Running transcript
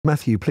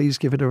Matthew, please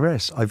give it a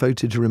rest. I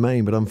voted to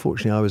remain, but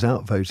unfortunately I was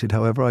outvoted.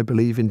 However, I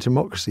believe in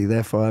democracy.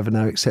 Therefore, I have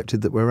now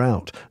accepted that we're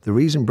out. The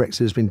reason Brexit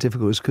has been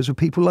difficult is because of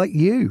people like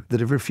you that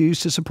have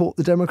refused to support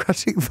the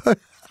democratic vote.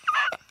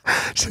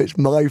 So it's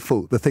my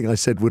fault the thing I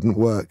said wouldn't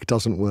work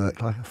doesn't work.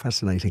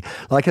 Fascinating.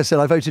 Like I said,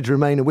 I voted to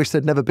remain and wish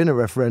there'd never been a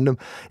referendum.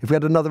 If we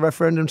had another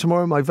referendum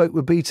tomorrow, my vote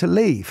would be to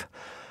leave.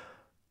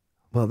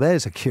 Well,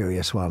 there's a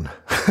curious one.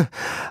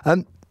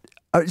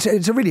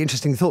 It's a really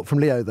interesting thought from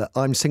Leo that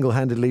I'm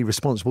single-handedly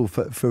responsible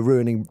for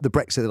ruining the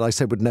Brexit that I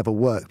said would never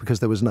work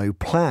because there was no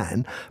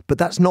plan. But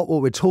that's not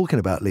what we're talking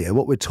about, Leo.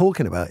 What we're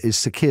talking about is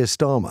Sir Keir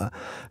Starmer,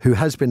 who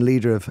has been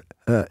leader of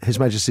His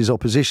Majesty's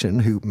opposition,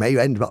 who may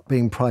end up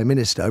being Prime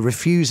Minister,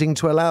 refusing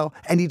to allow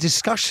any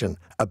discussion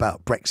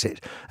about Brexit.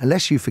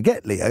 Unless you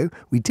forget, Leo,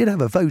 we did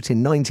have a vote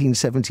in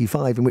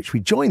 1975 in which we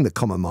joined the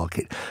common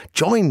market,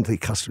 joined the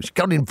customs,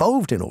 got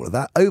involved in all of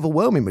that,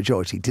 overwhelming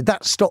majority. Did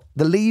that stop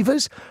the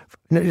leavers?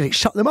 Did it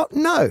shut them up?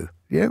 No.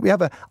 We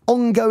have an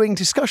ongoing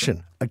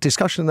discussion. A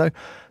discussion, though,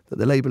 that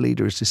the Labour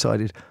leader has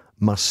decided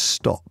must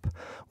stop.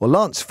 Well,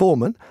 Lance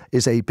Forman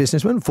is a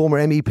businessman, former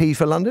MEP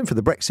for London for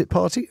the Brexit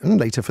Party and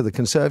later for the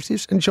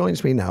Conservatives, and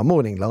joins me now.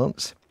 Morning,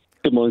 Lance.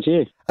 Good morning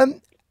to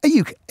Are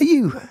you.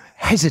 you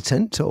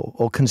hesitant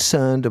or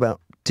concerned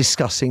about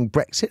discussing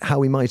Brexit, how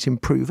we might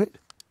improve it?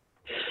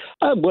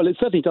 Well, it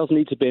certainly does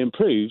need to be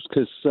improved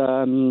because,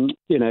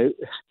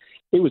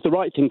 it was the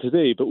right thing to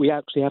do, but we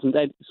actually haven't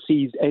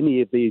seized any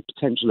of the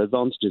potential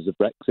advantages of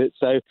Brexit.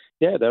 So,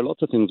 yeah, there are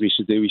lots of things we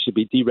should do. We should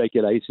be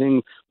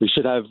deregulating. We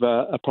should have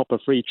a proper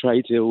free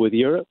trade deal with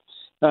Europe.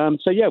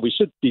 We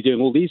should be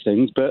doing all these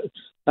things. But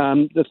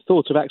the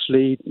thought of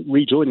actually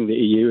rejoining the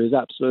EU is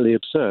absolutely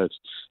absurd.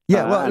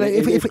 Yeah, well,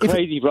 it's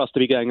crazy for us to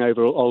be going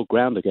over old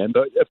ground again.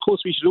 But, of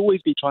course, we should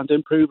always be trying to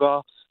improve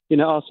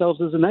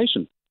ourselves as a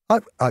nation.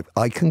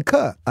 I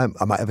concur. I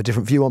might have a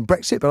different view on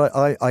Brexit, but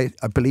I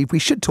believe we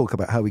should talk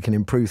about how we can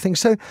improve things.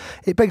 So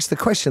it begs the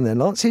question then,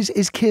 Lance,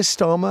 is Keir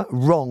Starmer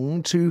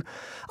wrong to...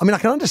 I mean, I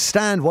can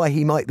understand why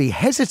he might be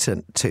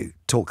hesitant to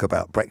talk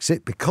about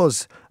Brexit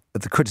because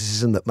of the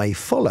criticism that may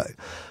follow.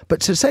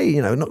 But to say,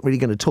 not really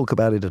going to talk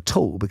about it at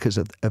all because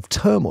of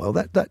turmoil,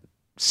 that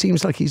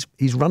seems like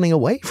he's running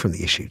away from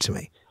the issue to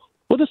me.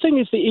 Well, the thing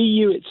is, the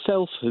EU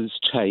itself has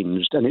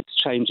changed, and it's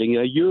changing.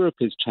 Europe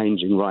is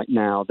changing right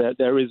now.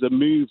 There is a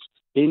move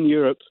in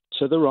Europe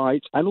to the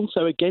right and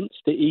also against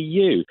the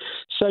EU.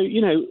 So,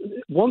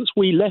 once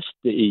we left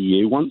the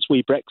EU, once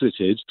we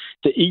Brexited,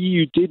 the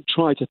EU did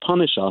try to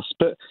punish us.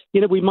 But,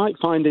 we might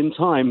find in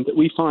time that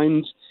we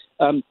find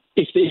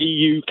if the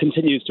EU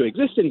continues to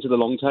exist into the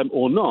long term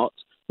or not,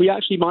 we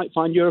actually might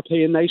find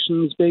European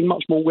nations being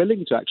much more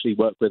willing to actually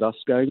work with us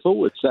going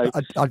forward. So,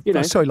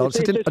 sorry, Lance,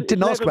 I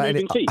didn't ask about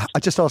it. I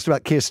just asked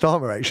about Keir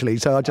Starmer, actually.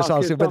 So I just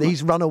asked him whether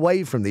he's run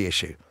away from the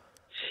issue.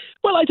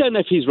 Well, I don't know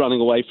if he's running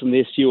away from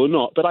the issue or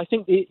not, but I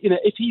think,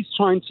 if he's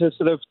trying to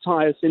sort of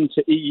tie us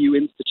into EU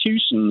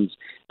institutions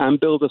and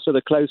build a sort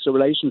of closer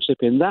relationship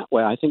in that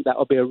way, I think that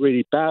would be a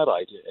really bad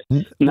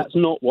idea. And that's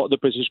not what the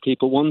British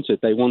people wanted.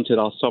 They wanted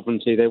our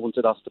sovereignty. They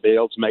wanted us to be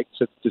able to make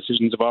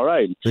decisions of our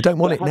own. They don't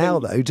want it now,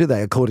 though, do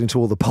they, according to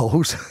all the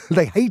polls?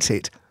 They hate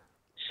it.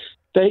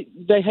 They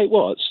hate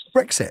what?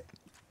 Brexit.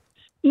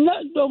 No,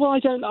 well, I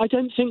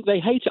don't think they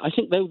hate it. I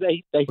think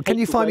they Can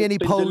you find me any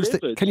polls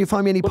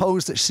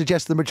that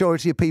suggest the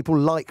majority of people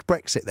like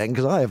Brexit then?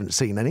 Because I haven't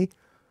seen any.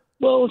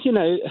 Well,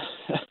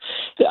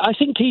 I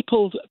think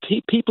people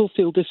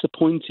feel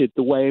disappointed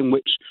the way in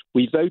which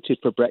we voted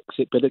for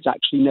Brexit, but it's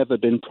actually never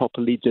been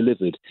properly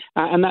delivered,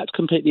 and that's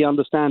completely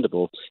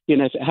understandable.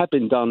 If it had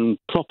been done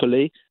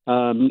properly,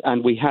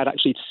 and we had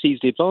actually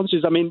seized the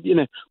advantages. I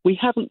mean, we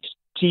haven't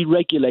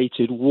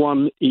deregulated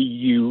one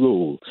EU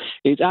rule.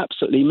 It's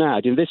absolutely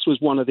mad. And this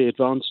was one of the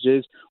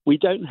advantages. We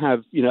don't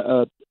have,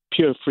 a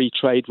pure free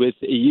trade with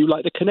the EU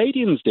like the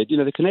Canadians did.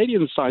 The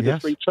Canadians signed a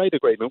free trade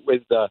agreement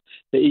with the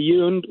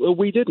EU and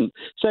we didn't.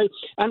 So,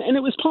 and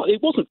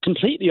it wasn't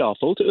completely our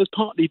fault. It was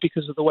partly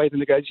because of the way the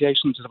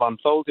negotiations have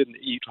unfolded and the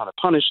EU trying to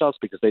punish us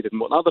because they didn't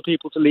want other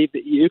people to leave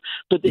the EU.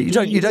 But you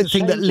don't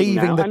think that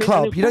leaving the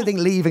club, you don't think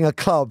leaving a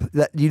club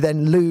that you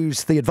then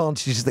lose the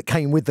advantages that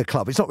came with the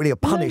club. It's not really a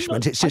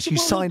punishment. It's just you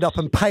signed up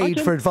and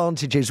paid for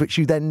advantages which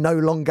you then no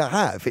longer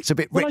have. It's a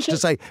bit rich to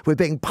say we're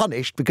being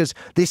punished because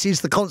this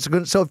is the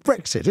consequence of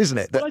Brexit, isn't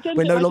it? That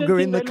we're no longer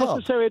in the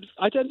club.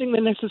 I don't think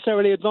they're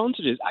necessarily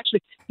advantages.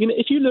 Actually,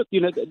 if you look,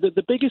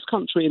 the biggest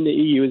country in the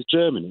EU is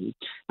Germany.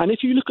 And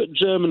if you look at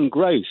German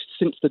growth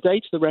since the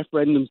date of the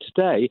referendum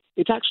today,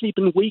 it's actually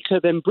been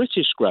weaker than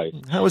British growth.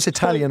 How is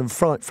Italian and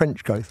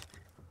French growth?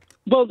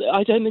 Well,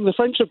 I don't think the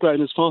French have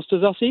grown as fast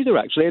as us either,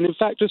 actually. And in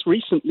fact, just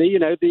recently,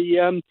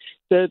 the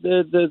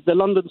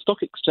London Stock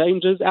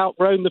Exchange has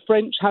outgrown the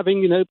French,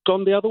 having,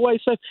 gone the other way.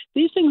 So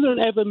these things are an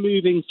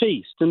ever-moving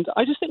feast. And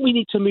I just think we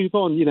need to move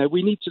on.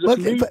 We need to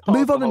just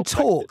move on and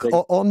talk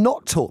or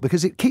not talk,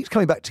 because it keeps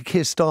coming back to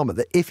Keir Starmer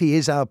that if he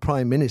is our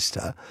Prime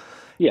Minister,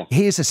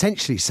 he is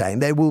essentially saying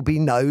there will be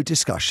no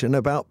discussion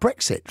about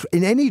Brexit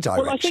in any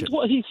direction. Well, I think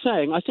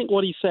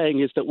what he's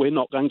saying is that we're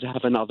not going to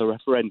have another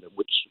referendum,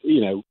 which,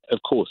 of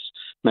course,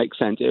 makes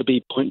sense. It would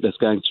be pointless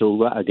going through all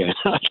that again.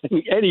 I don't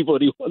think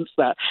anybody wants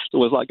that. It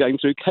was like going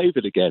through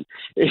COVID again.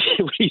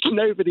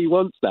 Nobody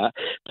wants that.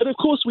 But of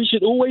course, we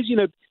should always,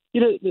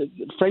 the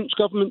French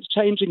government's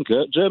changing,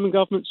 German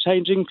government's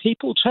changing,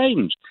 people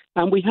change.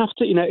 And we have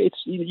to,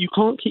 you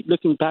can't keep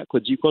looking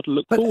backwards. You've got to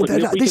look forward.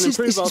 And if we can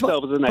improve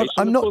ourselves as a nation,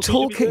 I'm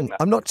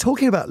not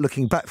talking about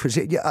looking backwards.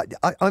 Yeah,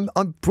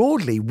 I'm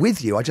broadly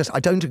with you. I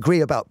don't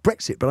agree about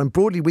Brexit, but I'm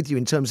broadly with you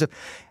in terms of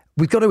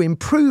we've got to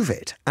improve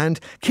it. And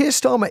Keir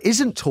Starmer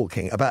isn't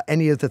talking about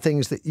any of the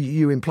things that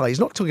you imply. He's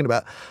not talking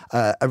about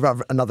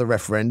another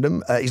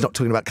referendum. He's not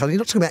talking about colour. He's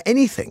not talking about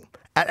anything.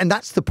 And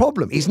that's the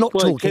problem. He's not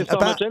talking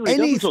about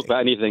anything. He doesn't talk about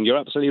anything. You're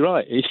absolutely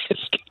right. He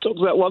just talks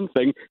about one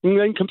thing and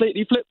then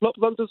completely flip-flops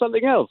onto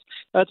something else,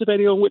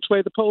 depending on which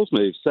way the polls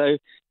move. So,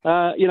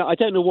 I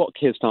don't know what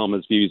Keir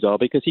Starmer's views are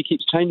because he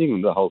keeps changing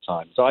them the whole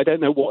time. So I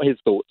don't know what his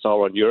thoughts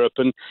are on Europe.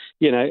 And,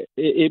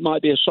 it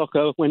might be a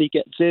shocker when he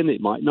gets in. It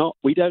might not.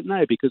 We don't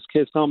know because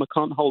Keir Starmer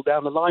can't hold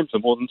down the line for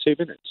more than 2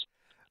 minutes.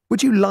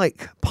 Would you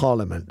like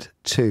Parliament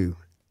to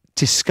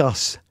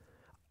discuss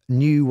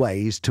new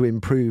ways to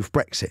improve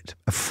Brexit,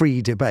 a free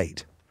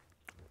debate?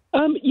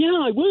 Yeah,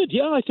 I would.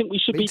 Yeah, I think we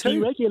should be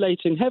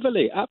deregulating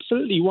heavily.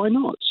 Absolutely. Why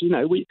not?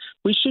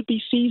 We should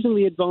be seizing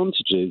the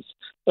advantages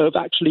of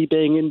actually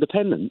being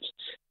independent.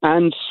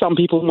 And some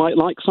people might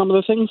like some of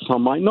the things,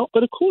 some might not.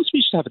 But of course,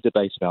 we should have a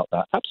debate about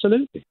that.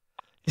 Absolutely.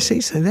 You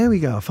see, so there we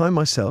go. I find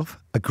myself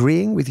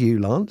agreeing with you,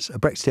 Lance, a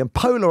Brexiteer,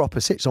 polar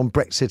opposites on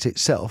Brexit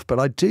itself. But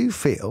I do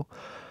feel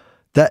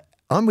that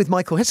I'm with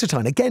Michael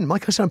Heseltine. Again,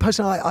 Michael Heseltine,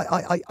 personally,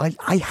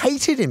 I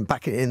hated him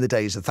back in the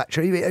days of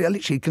Thatcher. I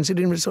literally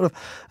considered him as sort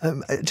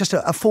of just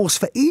a force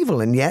for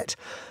evil. And yet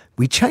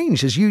we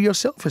change, as you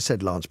yourself have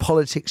said, Lance.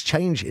 Politics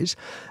changes.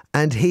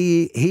 And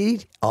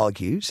he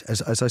argues,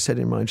 as I said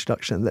in my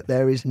introduction, that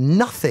there is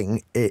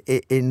nothing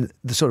in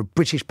the sort of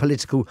British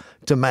political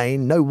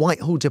domain, no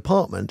Whitehall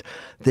department,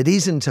 that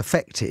isn't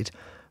affected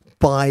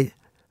by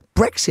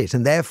Brexit.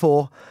 And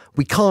therefore,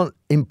 we can't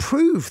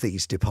improve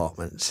these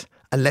departments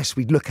unless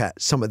we look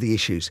at some of the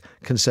issues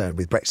concerned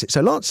with Brexit. So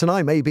Lance and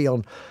I may be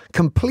on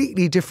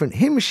completely different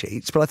hymn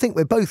sheets, but I think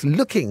we're both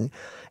looking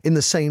in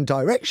the same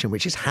direction,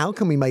 which is how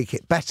can we make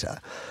it better?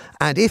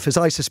 And if, as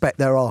I suspect,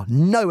 there are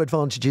no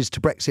advantages to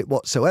Brexit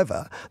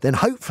whatsoever, then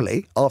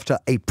hopefully, after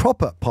a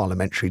proper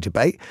parliamentary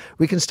debate,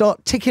 we can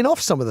start ticking off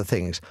some of the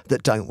things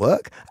that don't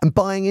work and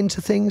buying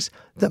into things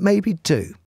that maybe do.